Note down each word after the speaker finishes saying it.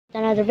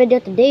Another video.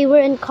 Today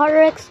we're in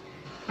carx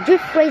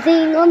drift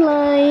racing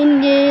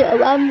online. Yeah,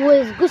 I'm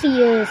with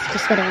Goosey's.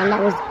 Just kidding, I'm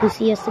not with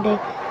Goosey today.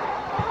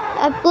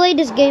 I've played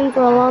this game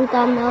for a long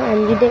time now,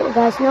 and you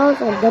guys know,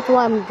 so that's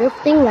why I'm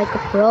drifting like a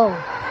pro.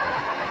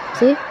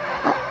 See,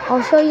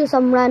 I'll show you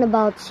some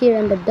roundabouts here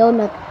in the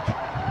donut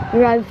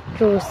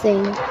drive-through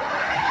thing.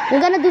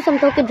 We're gonna do some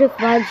Tokyo drift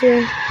vibes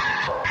here.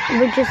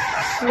 We're just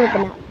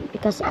slipping out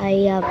because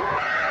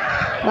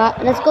but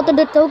let's go to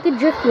the Tokyo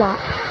drift lot.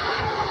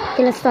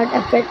 Okay, let's start.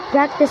 I've been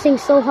practicing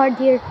so hard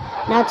here.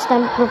 Now it's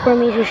time for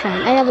me to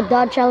shine. I have a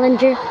Dodge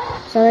Challenger,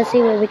 so let's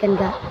see what we can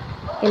get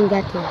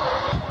here.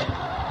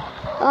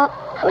 Oh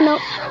no!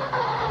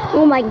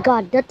 Oh my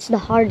God, that's the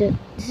hardest.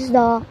 This is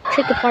the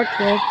tricky part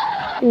here.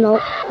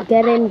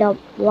 Get in the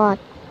lot.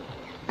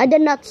 I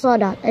did not saw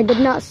that. I did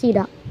not see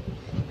that.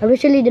 I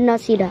really did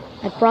not see that.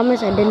 I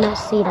promise I did not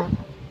see that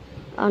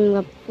on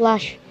the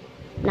flash.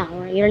 No,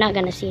 you're not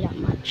gonna see that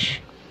much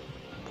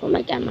from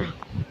my camera.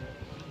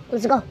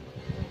 Let's go.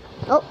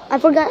 Oh, I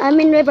forgot. I'm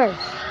in reverse.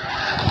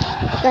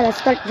 Okay, let's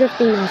start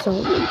drifting now. So,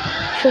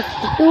 shift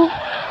to 2.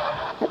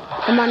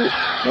 Come on.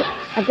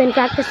 I've been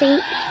practicing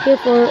here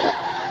for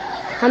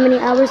how many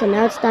hours, and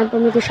now it's time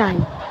for me to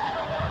shine.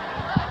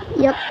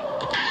 Yep.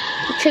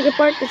 The tricky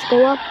part, let's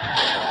go up.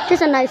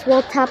 Just a nice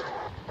wall tap.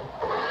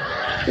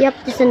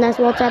 Yep, just a nice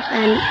wall tap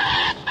and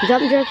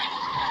jump drift.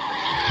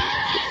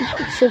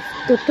 Shift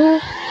to 2.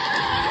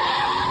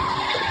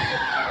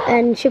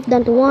 And shift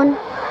down to 1.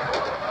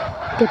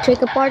 Okay,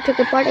 tricky part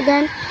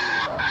again.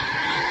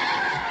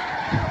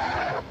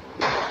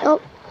 Oh,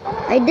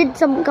 I did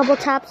some couple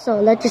taps, so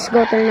let's just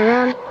go turn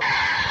around.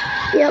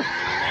 Yep,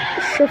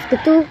 shift to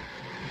 2.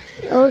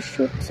 Oh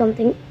shoot,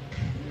 something.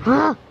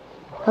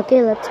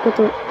 Okay, let's go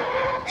to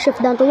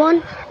shift down to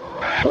 1.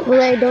 Hopefully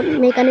I don't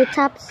make any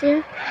taps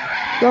here.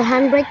 Low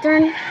handbrake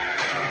turn.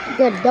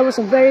 Good, that was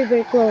very,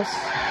 very close.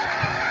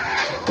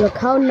 Look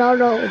how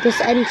narrow these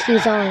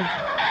entries are.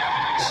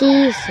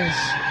 Jesus.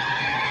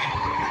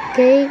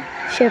 Okay,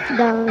 shift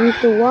down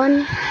to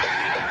 1.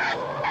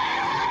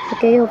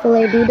 Okay,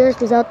 hopefully I do this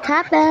without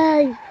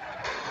tapping.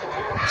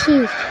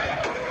 Jeez.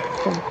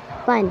 Okay,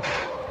 fine.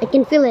 I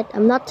can feel it.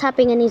 I'm not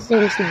tapping any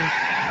things now.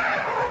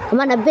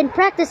 Come on, I've been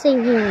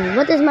practicing here.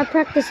 What is my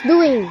practice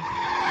doing?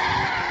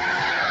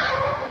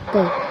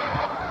 Okay.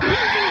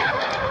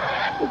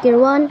 Gear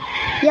 1.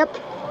 Yep.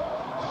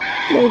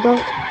 There you go.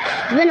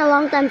 It's been a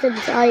long time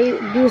since I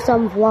do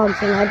some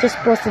vlogs, and I just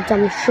posted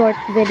some short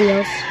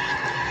videos.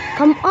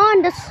 Come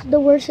on, that's the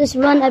worstest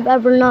run I've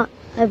ever done.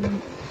 I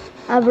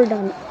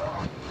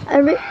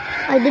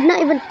did not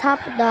even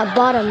tap the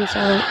bottom,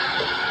 so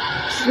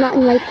it's not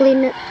in my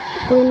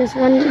cleanest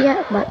run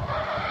yet. But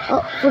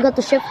oh, forgot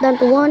to shift down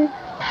to 1.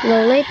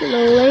 Little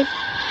late.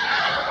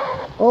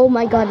 Oh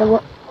my God,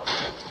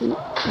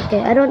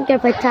 okay, I don't care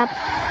if I tap.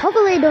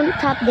 Hopefully I don't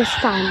tap this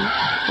time.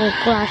 I'll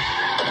crash.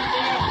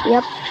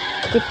 Yep,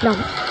 get down.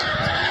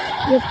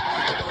 Yep.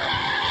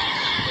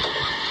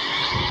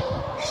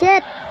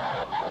 Shit.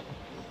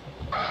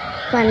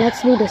 Fine,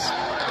 let's do this.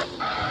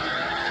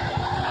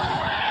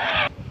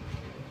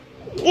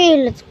 Okay,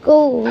 let's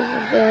go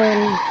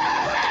again.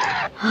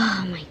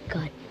 Oh my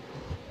God.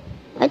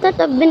 I thought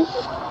I've been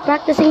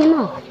practicing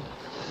enough.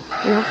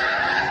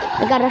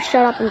 I gotta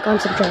shut up and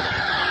concentrate.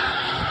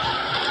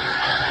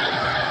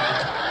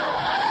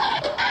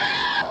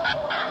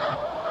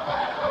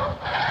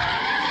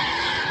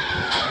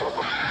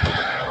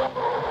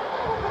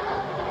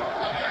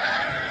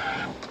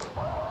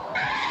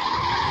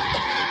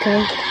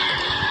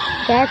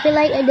 Okay, I feel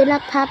like I did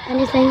not tap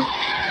anything.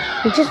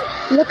 Just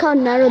look how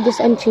narrow these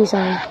entries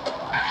are.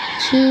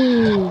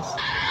 Jeez.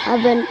 I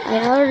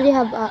already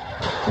have a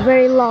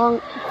very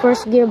long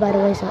first gear, by the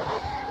way, so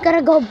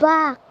gotta go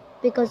back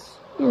because,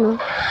 Okay,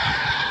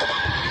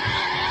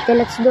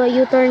 let's do a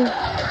U-turn.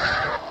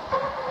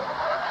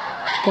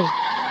 Okay.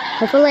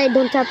 Hopefully I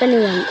don't tap any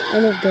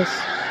of this.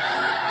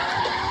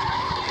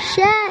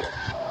 Shit!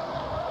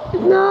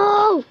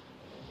 No!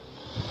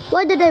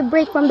 Why did I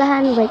brake from the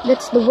handbrake?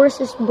 That's the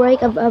worstest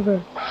brake I've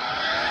ever.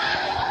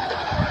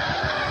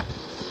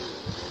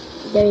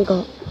 There you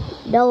go.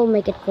 That will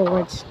make it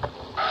forwards.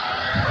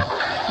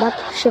 Back,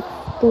 shift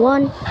to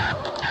 1.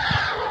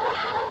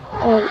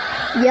 Oh,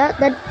 yeah,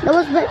 that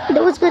was good.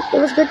 It was good.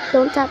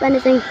 Don't tap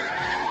anything.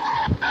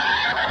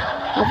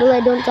 Hopefully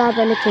I don't tap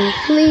anything.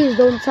 Please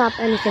don't tap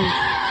anything.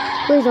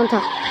 Please don't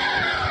tap.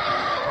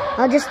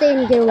 I'll just stay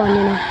in gear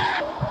 1,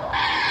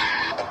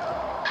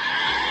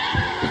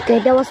 Okay,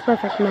 that was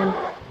perfect, man.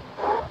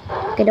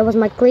 Okay, that was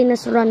my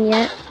cleanest run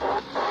yet.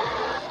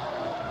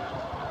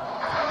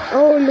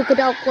 Oh, look at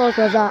how close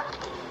was that.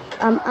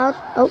 I'm out.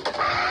 Oh,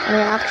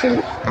 I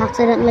actually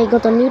accidentally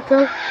got to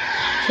neutral.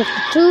 Shift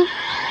to 2.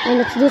 And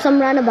let's do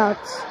some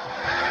roundabouts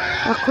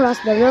across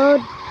the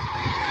road.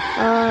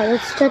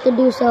 Let's try to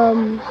do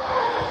some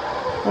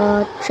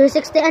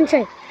 360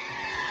 entry.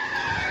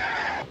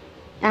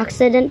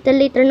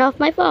 Accidentally turn off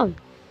my phone.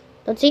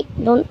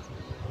 Don't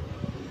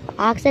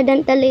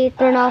accidentally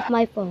turn off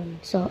my phone.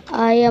 So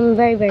I am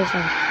very, very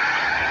sorry.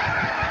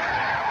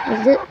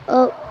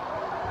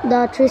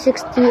 the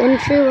 360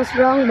 entry was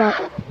wrong, but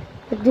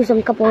let's do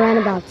some couple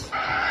roundabouts.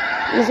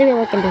 Let's see what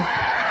we can do.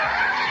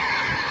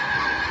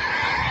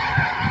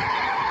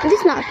 This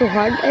is not too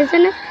hard,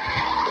 isn't it?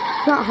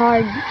 Not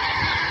hard.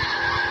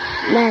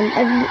 Man,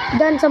 I've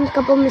done some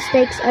couple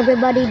mistakes.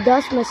 Everybody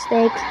does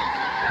mistakes.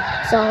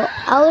 So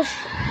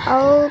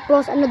I'll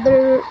post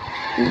another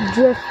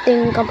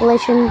drifting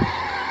compilation.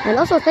 And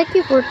also thank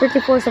you for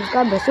 34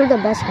 subscribers. You're the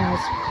best, guys.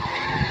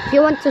 If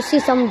you want to see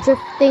some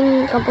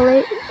drifting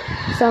compilation,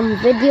 some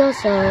videos,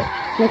 so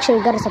make sure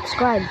you gotta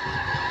subscribe.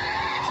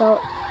 So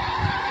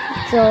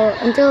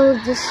until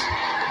this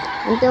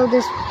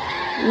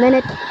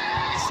minute,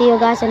 see you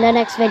guys in the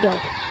next video.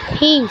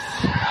 Peace.